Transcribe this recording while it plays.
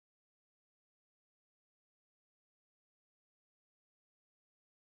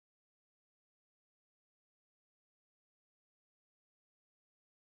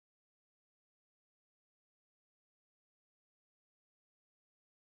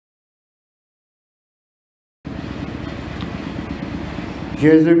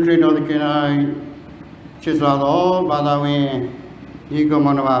Jesus Christ the Kenai Chislado, Badawin,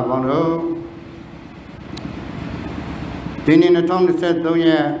 Ecomonova Bondo. Dinin a tongue said, though,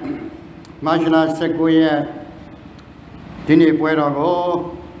 yeah, Marshall Sequoia, Dini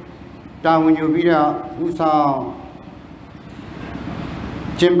Puedo, down when you beat up, who saw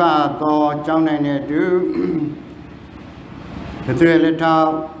Jimba, though, John and do the three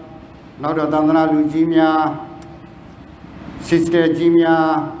little, not a Dana Lugimia, Sister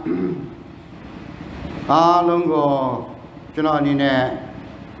Jimia, Alongo, Janine,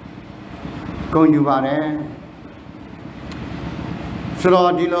 Conjubare. So,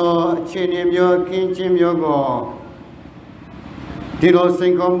 Dilo, Chinimio, King Chimiogo, Dilo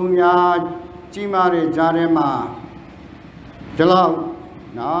Sincomuya, Chimare Jarema, Jalo,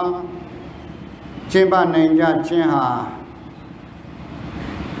 no, Chimba Ninja Chinha,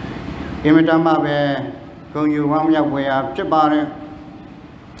 Imitamabe, Conju Wamya way up Chibare.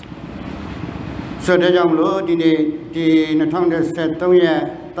 So, the young lord in the Natonga said,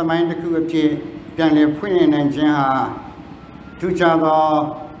 Toya, the mind the Kuapi, Pianle Queen and Jinha. Two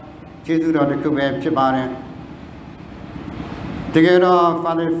child, Jesus of the Kubeb Chibare. Together,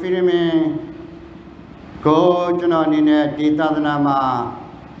 Father Firime, go to Nina, Ditadanama,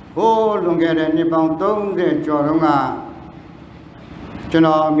 go longer than Nippon Tongue, Jorunga,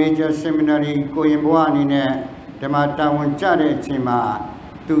 General Major Seminary, Coimbuanine, the Matawan Chade Chima,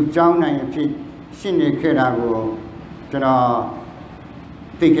 to John and Pete, Sine Kerago, General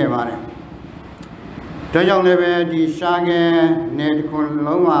Tikevare. The young lady, the Sharge, Ned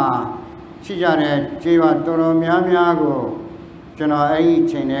Coloma, Chijare, Jiva Toro Miamiago, General A.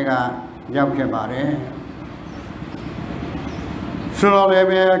 Chenega, Yakebare.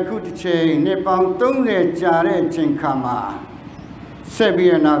 Surolebe Kutiche, Nippon Tongue, Jare Chinkama,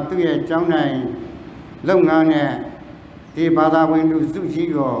 Sebiana, Tuye, Jonai, Longane, the Bada Windu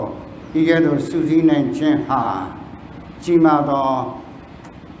Sujigo, Igedo Suzine and Chenha, Chimado,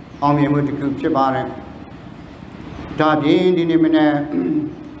 Omi Mutiku Chibare. Dadin in the minute,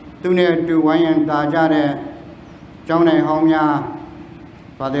 Tune to Wayan Dajare, Jonah Homia,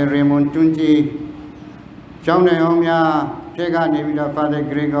 Father Raymond Tunji, Jonah Homia, Chega Nevida, Father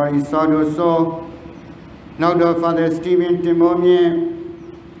Gregory Sodoso, now the Father Stephen Timonie,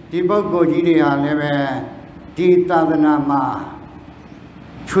 Tibogo Gidia Leve, Titadanama,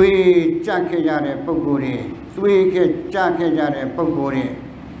 Tui Jakejare Pogore, Tui Jakejare Pogore,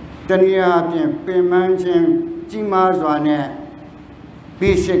 Tania Pimanchim. Jimazwane,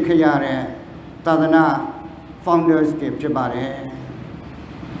 Bishop Kayare, Tadana, founders kept Chibare.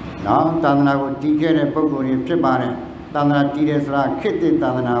 Now, Tadana would declare a Pogori Chibare, Tadana Tidesra, Kitty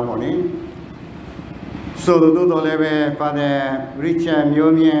Tadana Woli. So the Dudoleve, Father Richard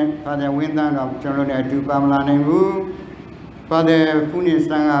Miomian, Father Windan of Charlotte to Pamela Nemu, Father Funis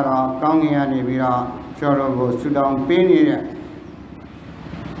Sangara, Kangiani Vira, Chorogo, Sudan, Penny.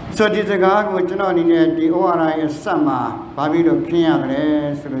 So this is a guy which not in the ORI summer, Babido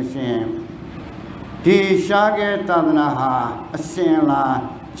Kian solution. The Sharge Tadanaha, a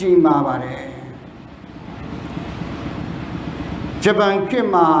Sela, Jimabare. Japan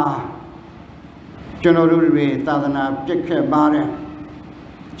Kima, General Tadana, Jake Bare.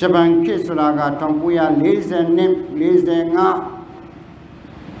 Japan Kisulaga, Tampuya, Lizen, Nim, Lizen.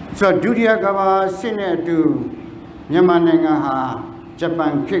 So Dudia Gava, Sine to Yamanengaha.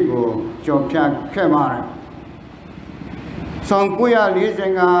 Japan Kigo, Jopia Kemare. Sankuya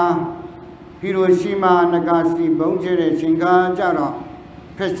Lizenga, Hiroshima, Nagasi, Bonjere, Shinga, Jaro,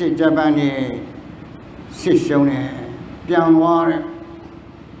 Pesti Japani, Sishone, Pianware.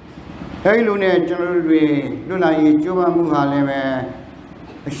 Helune, Generally, Luna, Juba Muhaleme,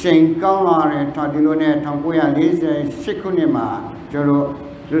 Shinkamare, Tadilone, Tankuya Lize, Shikunima, Joro,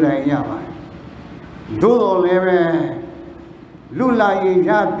 Lula Yama. Duo Leve. Lula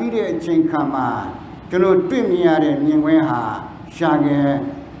ya bide chinkama, Jolo Timia and Niweha, Shage,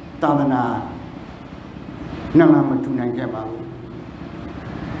 Tadana, Nalamatuna Geba.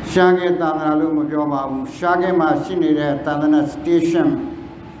 Shage Tadana Lumajoba, Shage Machine, Tadana Station.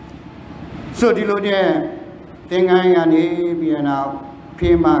 So Dilode, Tingai and Abiana,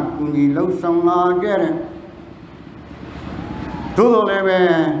 Pima, Kuni, Losama, get it. Tudo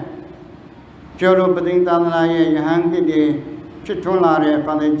leve, Jolo Padin Tadana, Yahangi. Chitolare,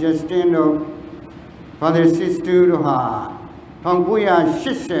 Father Justino, Father Sistuha, Tonguya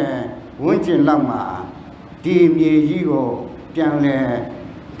Shishe, Winchin Lama, Dim Ye Yigo, Janle,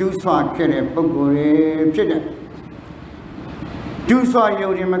 Duswa Kere, Pogore, Chit. Duswa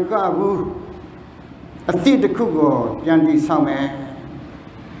Yodi Makabu, a theatre Kugo, Yandi Same.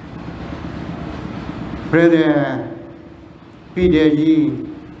 Brother Pideji,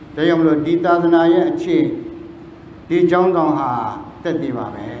 the Yamlo Dita Naya Chi, the John Donha,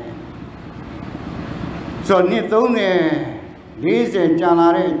 Tetibabe. So Nithone, Liz and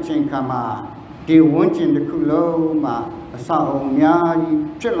Janare Chinkama, the Wunchin the Kuloma, a sound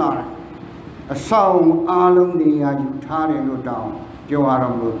Yai Chillar, a sound Alumni Ayutari no down,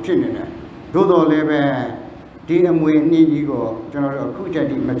 Joaram Chinina, Dodo Lebe, Diamwe Nigo, General Kuja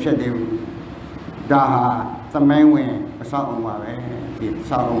di Machedi, Daha, the Manway, a sound Mare,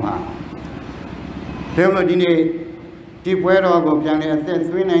 Sound Ha. Demodine, Deep Weddog of Janet,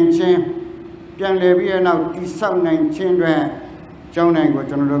 319. Young Levy now is some 19 John and go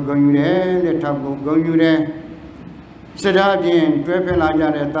going there, let up go there. Sedajin,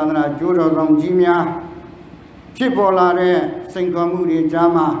 Trepelaja, Tana, Judo, Jimia, Chipolare, Sinkomudi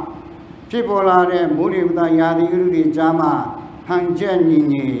Jama, Chipolare, Mudi with the Yadi Jama,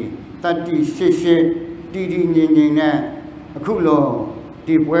 Hanjani, Tati Sishe, Didi Nine, Akulo,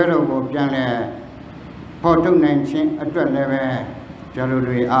 Deep Weddog of Janet, Porto 19 at 12.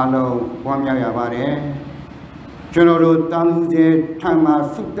 Generally, Alo, Wamya Bare, General Tanze,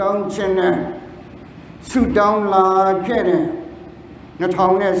 Tama, Suit down la Gere, not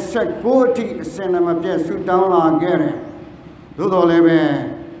how ne set 40 cinema piece, suit down la Gere, Dodo Leve,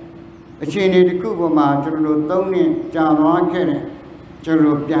 a chain de Kuboma, General Tony, Jama Gere,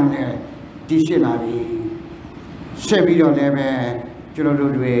 General Pianle, Dishilavi, Sebido Leve,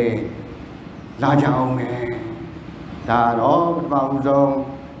 General Due, Laja Ome. That all about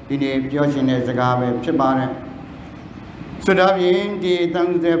zone in the Yoshin as a garment, Chibane. So that in the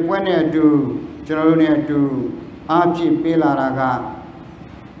things that when I do, General to Archie Pilaraga,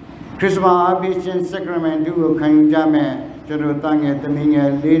 Christmas Abishan Sacrament do Kanjame, General Tang at the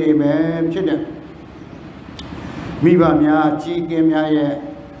Minga Lady Bab Chidden. Miba Mia, Chi Gamia,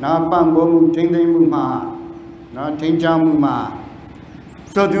 Napambo, Tindamuma, not Tinjamuma.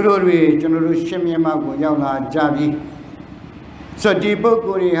 So do we, General Shemiama, Yala Javi. So the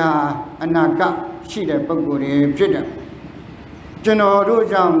Bokuria Anaka, she the Bokuri, Jida. General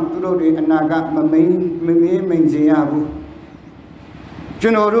Rojam, Turodi Anaga, Mimiziabu.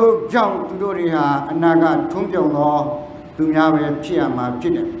 General Jam, Tudoria, Anaga, Tumjo, Tumiawe, Chiama,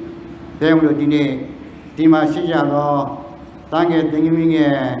 Jida. Then will dine, Dima Shija, Tange,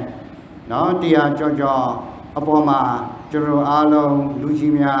 Dingiming, no, dear Jojo, Aboma, General Alo,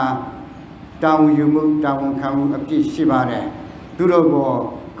 Luzimia, down you move, down come up to Shibare.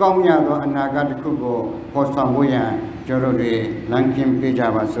 Durogo, Comia, and Nagat Kugo, Postamoya, Jorode, Lankim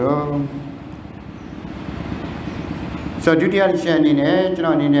Pijavaso. So, Judia Shannon,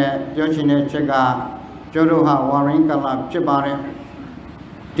 Jonine, Yoshine Chega, Joroha, Warring Kala, Chibare.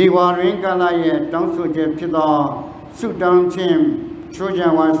 The Warring Kala, don't so jet Pido, Sudan Chim,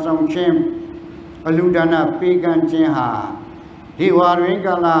 Trojan was some Chim, Aludana, Pagan Cheha. He Warring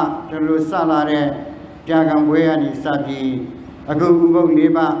Kala, Jerusalem, Jagam Sabi. A good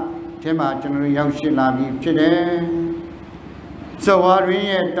neighbor, Tema General Yoshilabi Chide. So,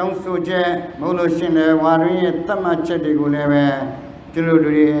 Warrior, don't so jet, Moloshin, Warrior, Tamache Guleve, General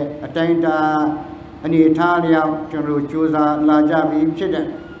Atainta, and Italia, General Chusa, Lajabi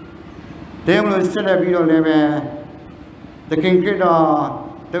Chide. They will still have you leve. The King Kido,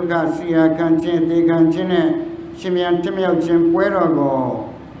 Togasia, Kanchin, the Kanchin, Shimian Timio Jim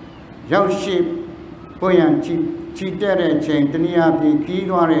Puerogo, Yoship, Boyan Chip. Chitere chain, Tania, the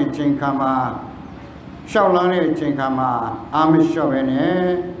Kidware chain kama, Shaolane chain kama,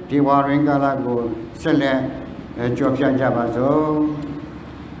 Amishovene, Diwaring Galago, Sele, Jopia Jabazo.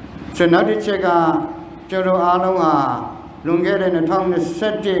 So now the Chega, Jero Aloha, Lunger and the town is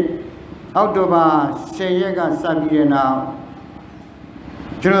set it, Autoba, Sayega Sabine now.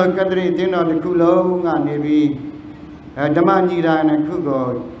 Jero Kadri Dino the Kulo, and maybe Damanjira and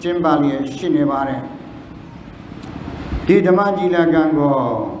Kugo, Jimbali, Shinebare. The Damajila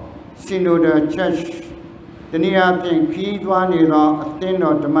Gango, Sino the Church, the Niatin, Kidwanila, a thin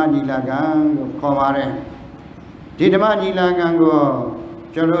of Damajila Gango, Komare. The Damajila Gango,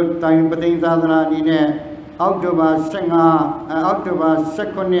 Jarut Time Patin Zadra Dine, October Senga, October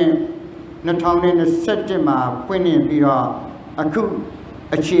Second, Natonin Septima, Quinin Bira, Aku,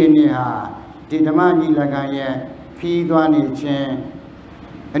 a Chinia, the Damajila Gaye, Kidwani Chen,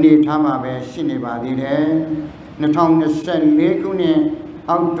 and the Tamabe, Shineba Dide. Natong Sen Lekune,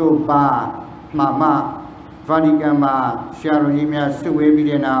 October, Mama, Vadigama, Sharonimia,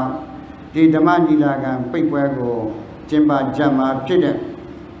 Suebi now, the Damandilagan, Piquego, Jimba Jama, Pide.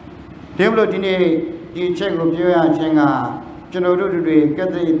 Developine, the Chego Pia Chenga, General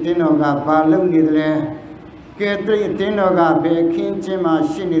get the Dinoga, Balloon, get the Dinoga, Be King Jima,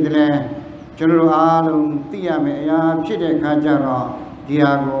 Shinidle, ကျွန်တော်တို့အားလုံးသိရမယ်အရာဖြစ်တဲ့အခါကျတော့ဒီ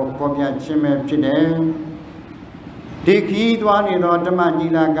ဟာကိုပေါ်ပြခြင်းပဲဖြစ်တယ်ဒီခီးသွားနေသောဓမ္မညီ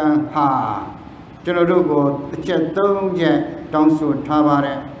လာခံဟာကျွန်တော်တို့ကိုအချက်3ချက်တောင်းဆိုထားပါတ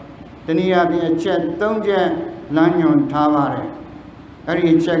ယ်တနည်းအားဖြင့်အချက်3ချက်လမ်းညွှန်ထားပါတယ်အဲ့ဒီ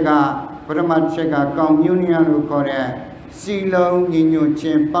အချက်ကပထမချက်ကကောင်းမြူနီယံလို့ခေါ်တဲ့စီလုံးညီညွတ်ခြ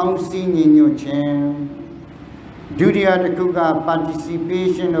င်းပေါင်းစည်းညီညွတ်ခြင်းဒုတိယတစ်ခုက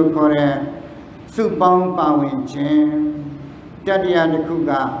participation လို့ခေါ်တဲ့စုပေါင်းပါဝင်ခြင်းတတိယတစ်ခု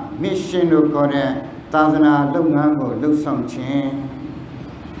က mission လို့ခေါ်တဲ့သာသနာလုပ်ငန်းကိုလှုပ်ဆောင်ခြင်း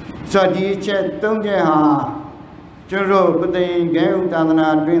ဆိုဒီချက်3ချက်ဟာကျွန်တော်ပသိမ်ကဲဥသာသနာ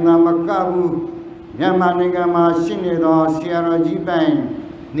တွင်သာမကဘူးမြန်မာနိုင်ငံမှာရှိနေသောဆရာတော်ကြီးပိုင်း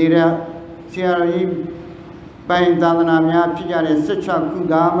နေတဲ့ဆရာတော်ကြီးပိုင်းသာသနာများဖြစ်ကြတဲ့16ခု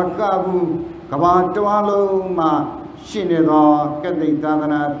ကမကဘူးကမ္ဘာတစ်ဝန်းလုံးမှာရှိနေသောကတိသာသ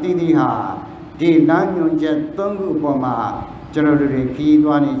နာတည်တည်ဟာဒီလမ်းညွှန်ချက်3ခုပေါ်မှာကျွန်တော်တို့ခီး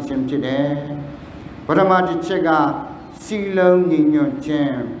သွားနေခြင်းဖြစ်တယ်ပထမတစ်ချက်ကစီလုံးညီညွတ်ခြ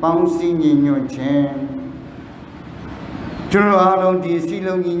င်းပေါင်းစည်းညီညွတ်ခြင်းကျွန်တော်အားလုံးဒီစီ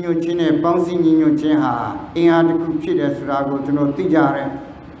လုံးညီညွတ်ခြင်းနဲ့ပေါင်းစည်းညီညွတ်ခြင်းဟာအင်အားတစ်ခုဖြစ်တယ်ဆိုတာကိုကျွန်တော်သိကြတယ်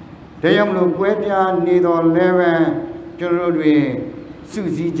ဒါကြောင့်မလို့ကွဲပြားနေသော level ကျွန်တော်တို့စု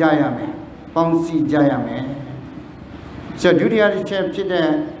စည်းကြရမယ်ပေါင်းစည်းကြရမယ်ဆိုဒုတိယတစ်ချက်ဖြစ်တဲ့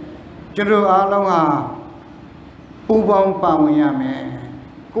ကျွန်တော်အားလုံးဟာပူပေါင်းပါဝင်ရမယ်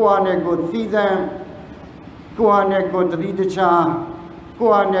ကိုယ်အနေကိုသီးသန့်ကိုယ်အနေကိုတတိတခြားကို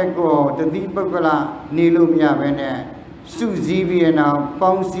ယ်အနေကိုတတိပုဂ္ဂလနေလို့မရဘဲနဲ့စုစည်းပြီးနောက်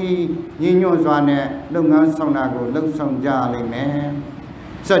ပေါင်းစည်းညီညွတ်စွာနဲ့လုပ်ငန်းဆောင်တာကိုလှုပ်ဆောင်ကြလိမ့်မယ်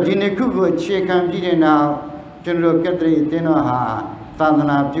ဆိုတော့ဒီနှစ်ခုကိုအခြေခံပြီးတဲ့နောက်ကျွန်တော်ကက်သလစ်အသင်းတော်ဟာသာသ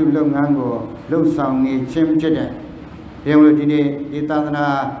နာပြုလုပ်ငန်းကိုလှုပ်ဆောင်နေခြင်းဖြစ်တယ်။ဒါကြောင့်ဒီနေ့ဒီသာသနာ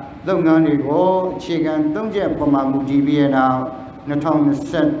လုပ်ငန်းတွေကိုအခြေခံ3ချက်ပေါ်မှာမူတည်ပြီးတဲ့နောက်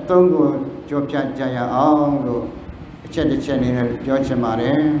2023ကိုကြော်ဖြတ်ကြရအောင်လို့အချက်တစ်ချက်အနေနဲ့ပြောချင်ပါတ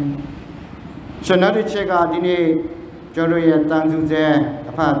ယ်။ဆိုနောက်တစ်ချက်ကဒီနေ့ကျွန်တော်ရဲ့တန်စုစေ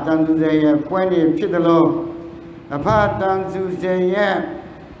အဖတန်စုစေရဲ့ပွဲနေဖြစ်တယ်လို့အဖတန်စုစေရဲ့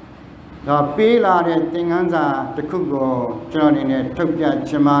တော့ပေးလာတဲ့သင်ခန်းစာတစ်ခုကိုကျွန်တော်အနေနဲ့ထုတ်ပြ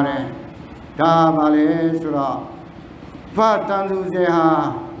ချင်ပါတယ်ဒါပါလေဆိုတော့ဖတန်စုစေဟာ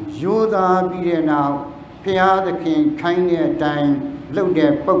ရိုးသားပြီးတဲ့နောက်ဘုရားသခင်ခိုင်းတဲ့အတိုင်းလုပ်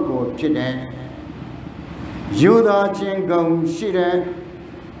တဲ့ပုဂ္ဂိုလ်ဖြစ်တယ်ရိုးသားခြင်းဂုဏ်ရှိတယ်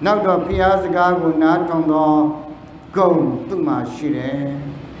နောက်တော့ဘုရားစကားကိုနားထောင်တော့ဂုဏ်သူ့မှာရှိတယ်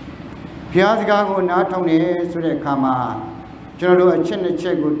ဘုရားစကားကိုနားထောင်နေဆိုတဲ့အခါမှာကျွန်တော်တို့အချက်နှစ်ချ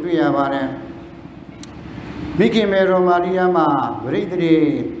က်ကိုတွေ့ရပါတယ်မိခင်မေရောမာရိယမှာပရိသေတွေ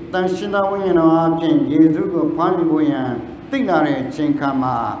တန်ရှင်သောဝိညာဉ်တော်အပြင်ယေရှုကိုဖွားမြင်ဖို့ရန်သိလာတဲ့အချိန်ခါ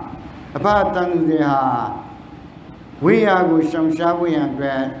မှာအဖတန်သူတွေဟာဝိယာကိုရှောင်ရှားဖို့ရန်အတွ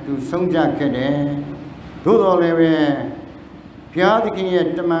က်သူဆုံးဖြတ်ခဲ့တယ်သို့တော်လည်းပဲဘုရားသခင်ရဲ့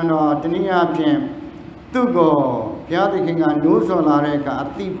တမန်တော်တနည်းအားဖြင့်သူ့ကိုဘုရားသခင်ကနိုးဆော်လာတဲ့အခါအ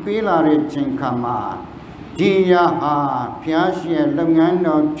တိပေးလာတဲ့ချိန်ခါမှာဒီရာဟာဘုရားရှင်ရဲ့လုပ်ငန်း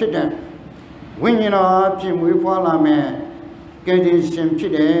တော်ဖြစ်တဲ့ဝိညာဉ်တော်အဖြစ်မွေးဖွားလာမဲ့ကယ်တင်ရှင်ဖြ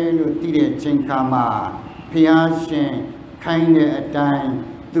စ်တယ်လို့သိတဲ့ချိန်ခါမှာဘုရားရှင်ခိုင်းတဲ့အတိုင်း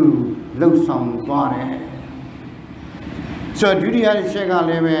သူလှုပ်ဆောင်သွားတယ်ဆိုဒုတိယတစ်ချက်က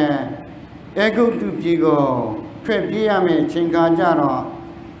လည်းပဲအေဂုတ်တုပြည်ကိုထွက်ပြေးရမယ့်ချိန်ခါကြတော့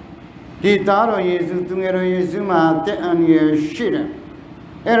ဒီသားတော်ယေရှုသူငယ်တော်ယေရှုမှာတဲ့အန်ရရှိတယ်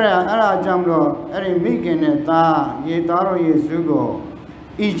အဲ့ဒါကြောင့်တော့အဲ့ဒီမိခင်နဲ့သားရေသားတော်ယေရှုကို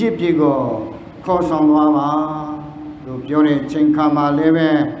အီဂျစ်ပြည်ကိုခေါ်ဆောင်သွားပါလို့ပြောတဲ့ချိန်ခါမှာလည်းပဲ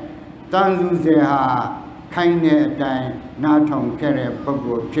တန်စုစေဟာခိုင်းတဲ့အတိုင်းနားထောင်ခဲ့တဲ့ပုဂ္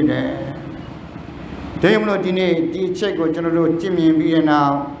ဂိုလ်ဖြစ်တယ်။ဒါကြောင့်မလို့ဒီနေ့ဒီအချက်ကိုကျွန်တော်တို့ကြည့်မြင်ပြီးတဲ့နော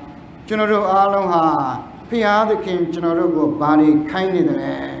က်ကျွန်တော်တို့အားလုံးဟာဘုရားသခင်ကျွန်တော်တို့ကိုဘာတွေခိုင်းနေတယ်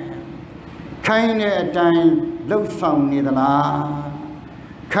လဲခိုင်းတဲ့အတိုင်းလှုပ်ဆောင်နေသလား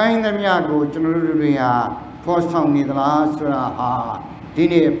ခိုင်းသမျှကိုကျွန်တော်တို့တွေဟာဖော်ဆောင်နေသလားဆိုတာဟာဒီ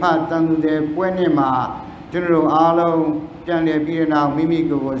နေ့ဖတ်တန်တဲ့ပွဲနေ့မှာကျွန်တော်တို့အားလုံးပြန်လည်ပြီးတဲ့နောက်မိမိ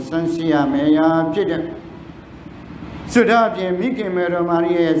ကိုယ်ကိုစမ်းစစ်ရမယ်ရာဖြစ်တဲ့ဆိုတော့ပြင်မိခင်မေတော်မာ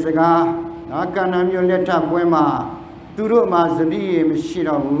ရိရဲ့စကားကန္နာမျိုးလက်ထပ်ပွဲမှာသူတို့မှာဇတိရေမရှိ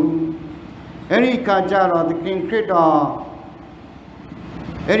တော့ဘူးအဲ့ဒီခါကျတော့သခင်ခရစ်တော်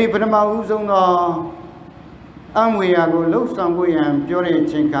အဲ့ဒီပထမဦးဆုံးသောအမွေရာကိုလှုပ်ဆောင်ဖို့ရန်ပြောတဲ့အ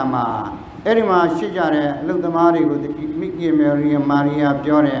ချိန်ခါမှာအဲ့ဒီမှာရှိကြတဲ့အလုပ်သမားတွေကိုမိခင်မေရီမာရိယာ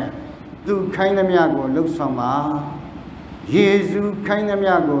ပြောတယ်သူခိုင်းသမျှကိုလှုပ်ဆောင်ပါယေရှုခိုင်းသ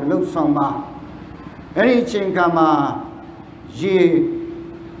မျှကိုလှုပ်ဆောင်ပါအဲ့ဒီအချိန်ခါမှာ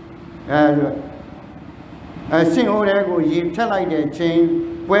စင်ဟိုတဲ့ကိုရေဖြတ်လိုက်တဲ့ချင်း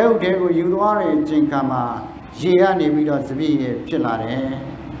ပွဲဥတဲ့ကိုယူသွားတဲ့အချိန်ခါမှာရေကနေပြီးတော့စပြည့်ရဖြစ်လာတယ်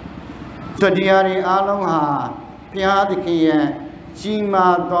ဆိုဒီဟာတွေအားလုံးဟာဘုရားသခင်ရဲ့ကြီး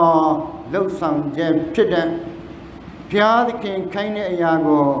မားသောလှုပ်ဆောင်ချက်ဖြစ်တဲ့ဘုရားသခင်ခိုင်းတဲ့အရာ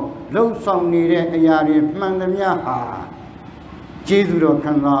ကိုလှုပ်ဆောင်နေတဲ့အရာတွေမှန်သမျှဟာကျေးဇူးတော်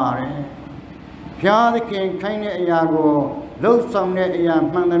ခံစားရတယ်ဘုရားသခင်ခိုင်းတဲ့အရာကိုလှုပ်ဆောင်တဲ့အရာ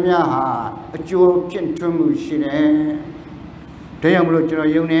မှန်သမျှဟာအကျိုးဖြစ်ထွန်းမှုရှိတယ်ဒါကြောင့်မလို့ကျွန်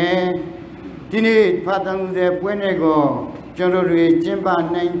တော်ယုံနေဒီနေ့ဖတ်တော်မူတဲ့ပွဲနေ့ကိုကျွန်တော်တို့ကျင်းပ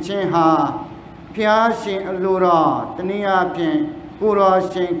နိုင်ခြင်းဟာဘုရားရှင်အလိုတော်တနည်းအားဖြင့်ကိုတော်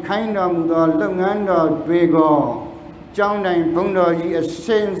ရှင်ခိုင်းတော်မူသောလုပ်ငန်းတော်တွေကိုကျောင်းတိုင်းဘုန်းတော်ကြီးအစ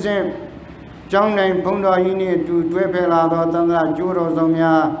ဉ်စဉ်ကျောင်းတိုင်းဘုန်းတော်ကြီးနှင့်အတူတွဲဖက်လာသောသံဃာကျိုးတော်ဆောင်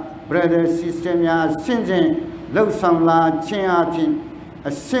များ brother sister များအစဉ်စဉ်လှုပ်ဆောင်လာခြင်းအပြင်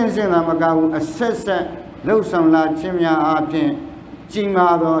အစဉ်စဉ်သာမကဘူးအဆက်ဆက်လှုပ်ဆောင်လာခြင်းများအပြင်ကြီး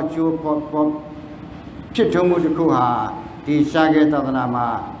မားသောအကျိုးပေါ်ဖြစ်ထွန်းမှုတစ်ခုဟာဒီရှားခဲ့သာသနာမှာ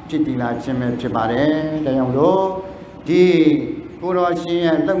ဖြစ်တည်လာခြင်းပဲဖြစ်ပါတယ်။ဒါကြောင့်လို့ဒီကိုတော်ရှင်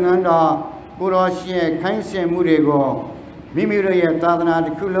ရဲ့လုပ်ငန်းတော်ကိုတော်ရှင်ရဲ့ခိုင်းစဉ်မှုတွေကိုမိမိတို့ရဲ့သာသနာတ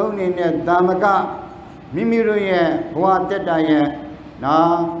စ်ခုလုံးအနေနဲ့သာမကမိမိတို့ရဲ့ဘဝတက်တာရဲ့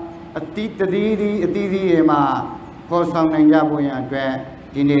အတိတ်အသီးသီးတွေမှာပေါ်ဆောင်နိုင်ကြဖို့ရန်အတွက်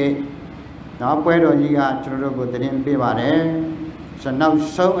ဒီနေ့ပွဲတော်ကြီးကကျွန်တော်တို့ကိုတင်ပေးပါတယ်။ဆိုနောက်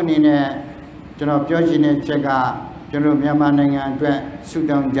ဆုံးအနေနဲ့ကျွန်တော်ပြောချင်တဲ့ချက်ကကျွန်တော်မြန်မာနိုင်ငံအတွက်ဆု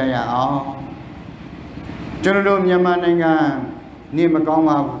တောင်းကြရအောင်။ကျွန်တော်တို့မြန်မာနိုင်ငံနေမကောင်း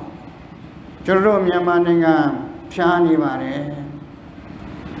ပါဘူး။ကျွန်တော်တို့မြန်မာနိုင်ငံဖြားနေပါတယ်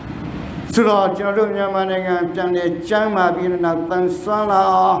။ဆိုတော့ကျွန်တော်တို့မြန်မာနိုင်ငံပြန်လည်ကျန်းမာပြီးနောက်တန်ဆွမ်းလာ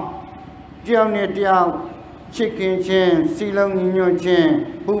အောင်တယောက်နဲ့တယောက်ချစ်ခင်ခြင်းစီလုံးညီညွတ်ခြင်း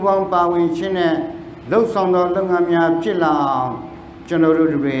ပူးပေါင်းပါဝင်ခြင်းနဲ့လှုပ်ဆောင်သောလုပ်ငန်းများဖြစ်လာအောင်ကျွန်တော်တို့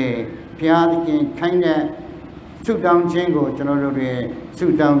တွေဘုရားသခင်ခိုင်းတဲ့ဆုတောင်းခြင်းကိုကျွန်တော်တို့တွေဆု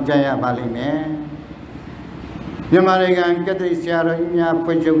တောင်းကြရပါလိမ့်မယ်မြန်မာနိုင်ငံကက်သလစ်ဆရာတော်ကြီးများ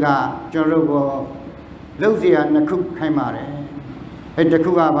ဖွဲ့ချုပ်ကကျွန်တော်တို့ကိုလှုပ်เสียနှစ်ခုခိုင်းပါတယ်အဲ့တစ်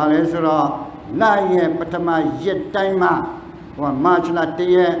ခုကဘာလဲဆိုတော့လရဲ့ပထမရက်တိုင်းမှာမတ်လ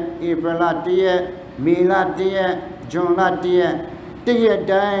1ရက်ဧပြီလ1ရက်မေလ1ရက်ဇွန်လ1ရက်1ရက်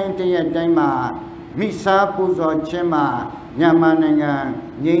တိုင်းမှာမိစားပူဇော်ခြင်းမှာမြန်မာနိုင်ငံ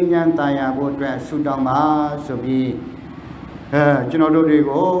ငြိမ်းချမ်းသာယာဖို့အတွက်ဆုတောင်းပါဆိုပြီးကျွန်တော်တို့တွေ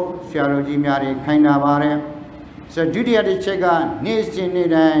ကိုဆရာတော်ကြီးများတွေခိုင်းတာပါတယ်ဆိုဒုတိယတစ်ချက်ကနေ့စဉ်နေ့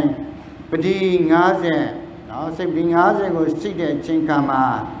တိုင်းပတိ50စိတ်ပတိ50ကိုစိတ်တဲ့အချိန်ခါမှာ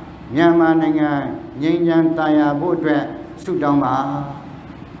မြန်မာနိုင်ငံငြိမ်းချမ်းသာယာဖို့အတွက်ဆုတောင်းပါ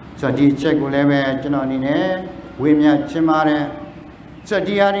ဆိုဒီချက်ကိုလည်းပဲကျွန်တော်အနေနဲ့ဝေမျှချင်ပါတယ်ဆို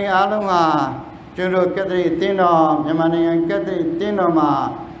ဒီဟာတွေအားလုံးဟာကျွန်တော်ကက်သလစ်တင်းတော်မြန်မာနိုင်ငံကက်သလစ်တင်းတော်မှာ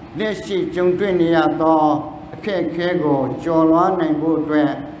လက်ရှိကြုံတွေ့နေရသောအခက်အခဲကိုကျော်လွှားနိုင်ဖို့အတွ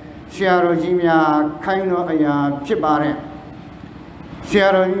က်ဆရာတော်ကြီးများခိုင်းသောအရာဖြစ်ပါတယ်ဆရာ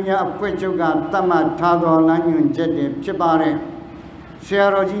တော်ကြီးများအဖွဲ့ချုပ်ကသတ်မှတ်ထားသောလမ်းညွှန်ချက်တွေဖြစ်ပါတယ်ဆရာ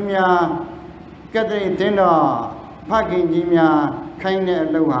တော်ကြီးများကက်သလစ်တင်းတော်ဖခင်ကြီးများခိုင်းတဲ့အ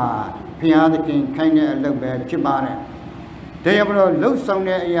လုပ်ဟာဘုရားသခင်ခိုင်းတဲ့အလုပ်ပဲဖြစ်ပါတယ်ဒါကြောင့်မလို့လှုပ်ဆောင်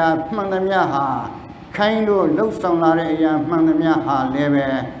တဲ့အရာမှန်သမျှဟာခိုင်းလို့လှုပ်ဆောင်လာတဲ့အရာမှန်သမျှဟာလည်းပဲ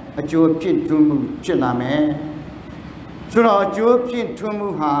အကျိုးဖြစ်ထွန်းမှုဖြစ်လာမယ်ဆိုတော့အကျိုးဖြစ်ထွန်းမှု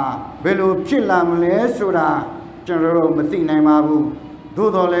ဟာဘယ်လိုဖြစ်လာမလဲဆိုတာကျွန်တော်တို့မသိနိုင်ပါဘူး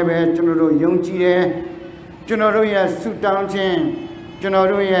သို့တော်လည်းပဲကျွန်တော်တို့ယုံကြည်တယ်ကျွန်တော်တို့ရဲ့ဆုတောင်းခြင်းကျွန်တော်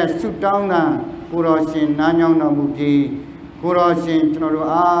တို့ရဲ့ဆုတောင်းတာကိုတော်ရှင်နားညောင်းတော်မူပြီးကိုတော်ရှင်ကျွန်တော်တို့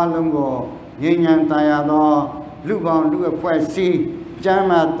အားလုံးကိုငြိမ်းချမ်းသာယာသောလူပေါင်းလူအဖွဲ့အစည်းကျမ်း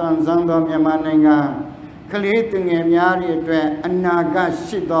မာတန်ဆောင်သောမြန်မာနိုင်ငံကလေးသူငယ်များရဲ့အတွက်အနာဂတ်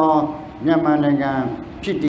ရှိသောမြန်မာနိုင်ငံဖြစ်